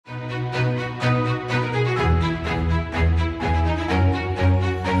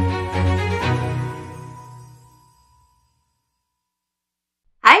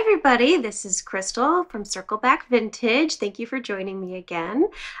everybody, this is Crystal from Dansk Vintage. Thank you for joining me again.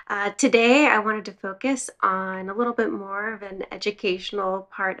 Today I wanted to focus on a little bit more of an educational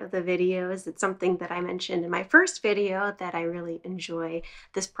part of the videos. It's something that I mentioned in my first video that I really enjoy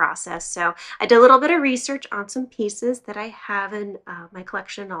this process. So I did a little bit of research on some pieces that I have in my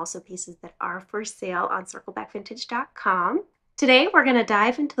collection, also pieces that are for sale on circlebackvintage.com. Today we're going to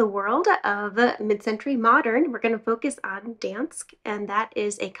dive into the world of mid-century modern. We're going to focus on Dansk, and that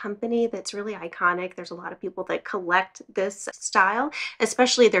is a company that's really iconic. There's a lot of people that collect this style,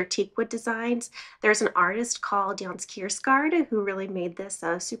 especially their teakwood designs. There's an artist called Dansk Vintage who really made this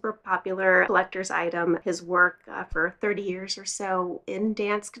a super popular collector's item. His work for 30 years or so in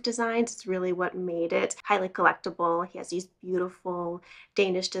Dansk designs is really what made it highly collectible. He has these beautiful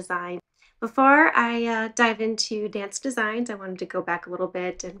Danish designs. Before I dive into Dansk designs, I wanted to go back a little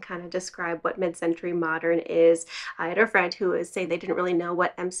bit and kind of describe what mid-century modern is. I had a friend who was saying they didn't really know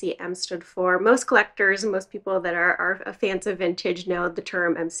what MCM stood for. Most collectors and most people that are fans of vintage know the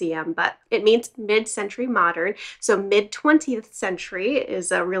term MCM, but it means mid-century modern. So mid-20th century is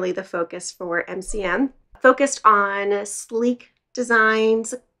really the focus for MCM. Focused on sleek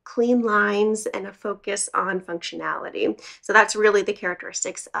designs, clean lines, and a focus on functionality. So that's really the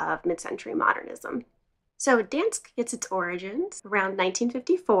characteristics of mid-century modernism. So Dansk gets its origins around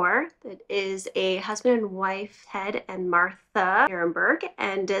 1954. It is a husband and wife, Ted and Martha Ehrenberg,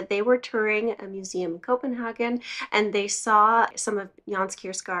 and they were touring a museum in Copenhagen, and they saw some of Dansk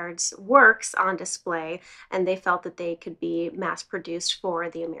Vintage's works on display, and they felt that they could be mass-produced for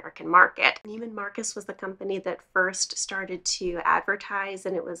the American market. Neiman Marcus was the company that first started to advertise,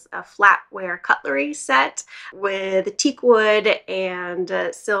 and it was a flatware cutlery set with teakwood and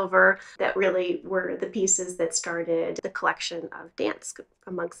silver that really were the pieces that started the collection of Dansk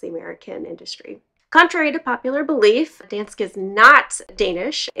amongst the American industry. Contrary to popular belief, Dansk is not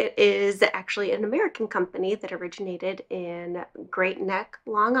Danish. It is actually an American company that originated in Great Neck,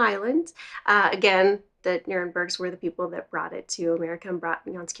 Long Island. Again, the Nurembergs were the people that brought it to America and brought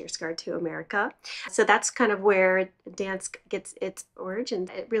Dansk Vintage to America. So that's kind of where Dansk gets its origin.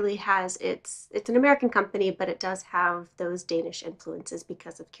 It really has it's an American company, but it does have those Danish influences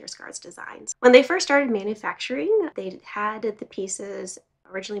because of Vintage's designs. When they first started manufacturing, they had the pieces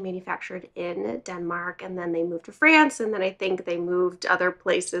originally manufactured in Denmark, and then they moved to France, and then I think they moved other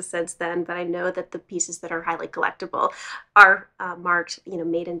places since then, but I know that the pieces that are highly collectible are marked,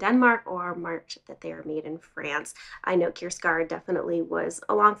 made in Denmark, or marked that they are made in France. I know Vintage definitely was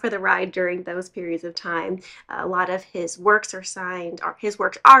along for the ride during those periods of time. A lot of his works are signed, or his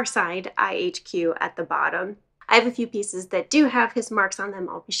works are signed IHQ at the bottom. I have a few pieces that do have his marks on them.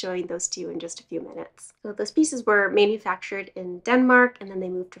 I'll be showing those to you in just a few minutes. So those pieces were manufactured in Denmark, and then they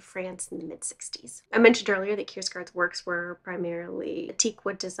moved to France in the mid-60s. I mentioned earlier that Vintage's works were primarily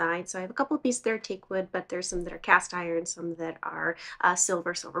teakwood design. So I have a couple of pieces that are teakwood, but there's some that are cast iron, some that are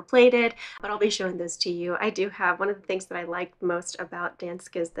silver plated, but I'll be showing those to you. I do have one of the things that I like most about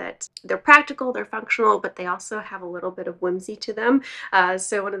Dansk is that they're practical, they're functional, but they also have a little bit of whimsy to them.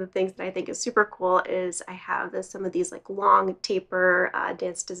 So one of the things that I think is super cool is I have some of these like long taper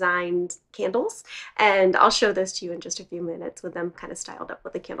Dansk designed candles, and I'll show those to you in just a few minutes with them kind of styled up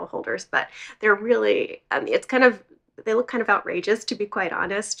with the candle holders. But they're really they look kind of outrageous, to be quite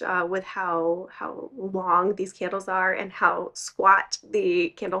honest, with how long these candles are and how squat the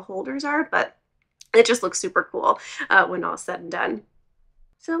candle holders are, but it just looks super cool when all said and done.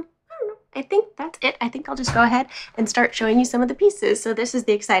 So I think that's it. I think I'll just go ahead and start showing you some of the pieces. So this is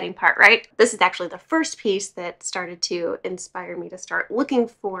the exciting part, right? This is actually the first piece that started to inspire me to start looking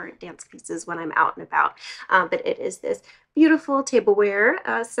for Dansk pieces when I'm out and about. But it is this beautiful tableware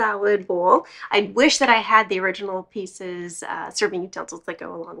salad bowl. I wish that I had the original pieces, serving utensils that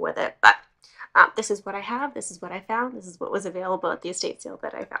go along with it, but this is what I have, this is what I found, this is what was available at the estate sale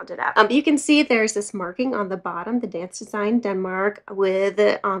that I found it at. But you can see there's this marking on the bottom, the Dansk Design Denmark, with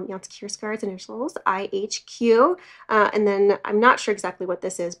Dansk Vintage's initials, IHQ, and then I'm not sure exactly what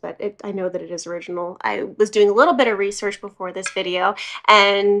this is, but I know that it is original. I was doing a little bit of research before this video,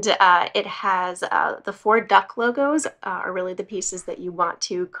 and it has the 4 duck logos are really the pieces that you want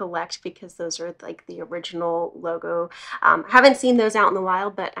to collect because those are like the original logo. Haven't seen those out in the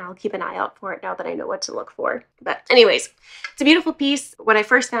wild, but I'll keep an eye out for it now that I know what to look for. But anyways, it's a beautiful piece. When I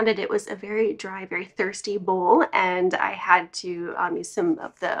first found it, it was a very dry, very thirsty bowl, and I had to use some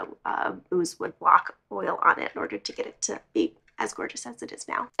of the oozewood block oil on it in order to get it to be as gorgeous as it is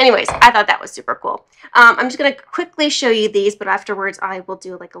now. Anyways, I thought that was super cool. I'm just going to quickly show you these, but afterwards I will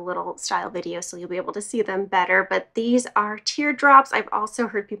do like a little style video so you'll be able to see them better. But these are teardrops. I've also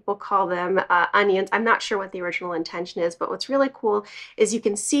heard people call them onions. I'm not sure what the original intention is, but what's really cool is you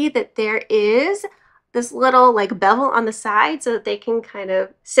can see that there is this little like bevel on the side so that they can kind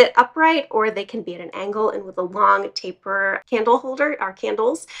of sit upright, or they can be at an angle, and with a long taper candle holder or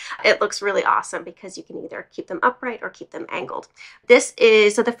candles, it looks really awesome because you can either keep them upright or keep them angled. This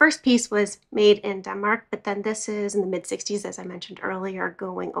is, so the first piece was made in Denmark, but then this is in the mid-60s, as I mentioned earlier,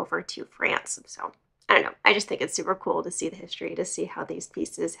 going over to France. So I don't know, I just think it's super cool to see the history, to see how these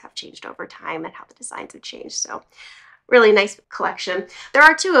pieces have changed over time and how the designs have changed. So really nice collection. There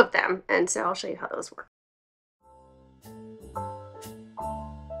are 2 of them, and so I'll show you how those work.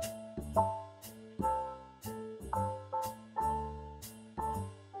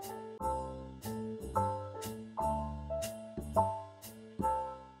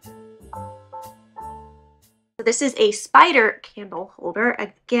 So this is a spider candle holder.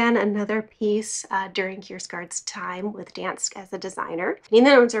 Again, another piece during Kiersgaard's time with Dansk as a designer. The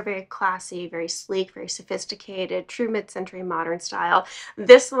other ones are very classy, very sleek, very sophisticated, true mid-century modern style.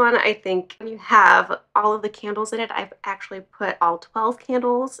 This one, I think, when you have all of the candles in it, I've actually put all 12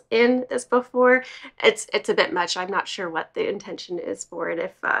 candles in this before. It's a bit much. I'm not sure what the intention is for it.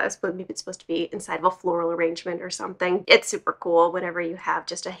 If maybe it's supposed to be inside of a floral arrangement or something. It's super cool whenever you have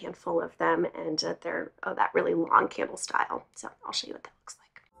just a handful of them, and they're that really long candle style. So I'll show you what that looks like.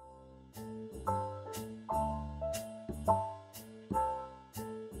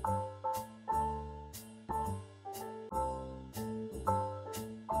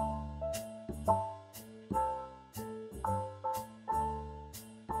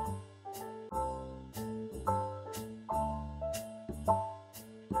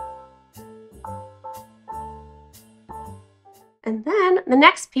 And then the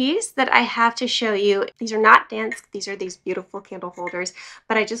next piece that I have to show you, these are not Dansk, these are these beautiful candle holders,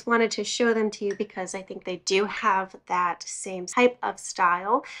 but I just wanted to show them to you because I think they do have that same type of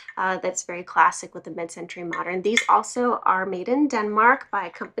style that's very classic with the mid-century modern. These also are made in Denmark by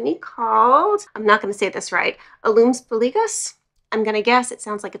a company called, I'm not going to say this right, Alumsboligas. I'm going to guess, it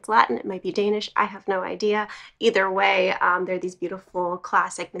sounds like it's Latin, it might be Danish, I have no idea. Either way, they're these beautiful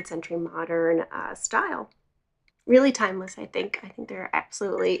classic mid-century modern style. Really timeless, I think. I think they're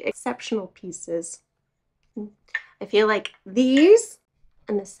absolutely exceptional pieces. I feel like these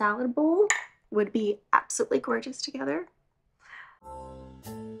and the salad bowl would be absolutely gorgeous together.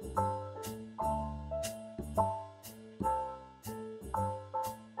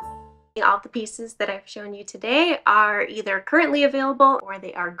 All the pieces that I've shown you today are either currently available or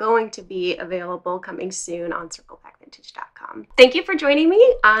they are going to be available coming soon on circlebackvintage.com. Thank you for joining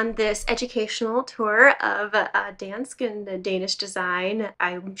me on this educational tour of Dansk and Danish design.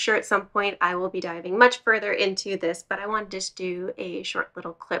 I'm sure at some point I will be diving much further into this, but I want to just do a short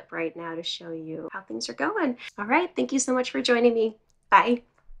little clip right now to show you how things are going. All right, thank you so much for joining me. Bye.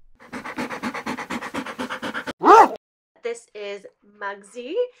 This is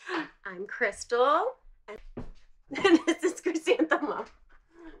Muggsy. I'm Crystal. And this is Chrysanthemum.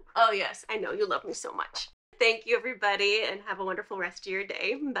 Oh yes, I know you love me so much. Thank you everybody, and have a wonderful rest of your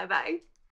day. Bye-bye.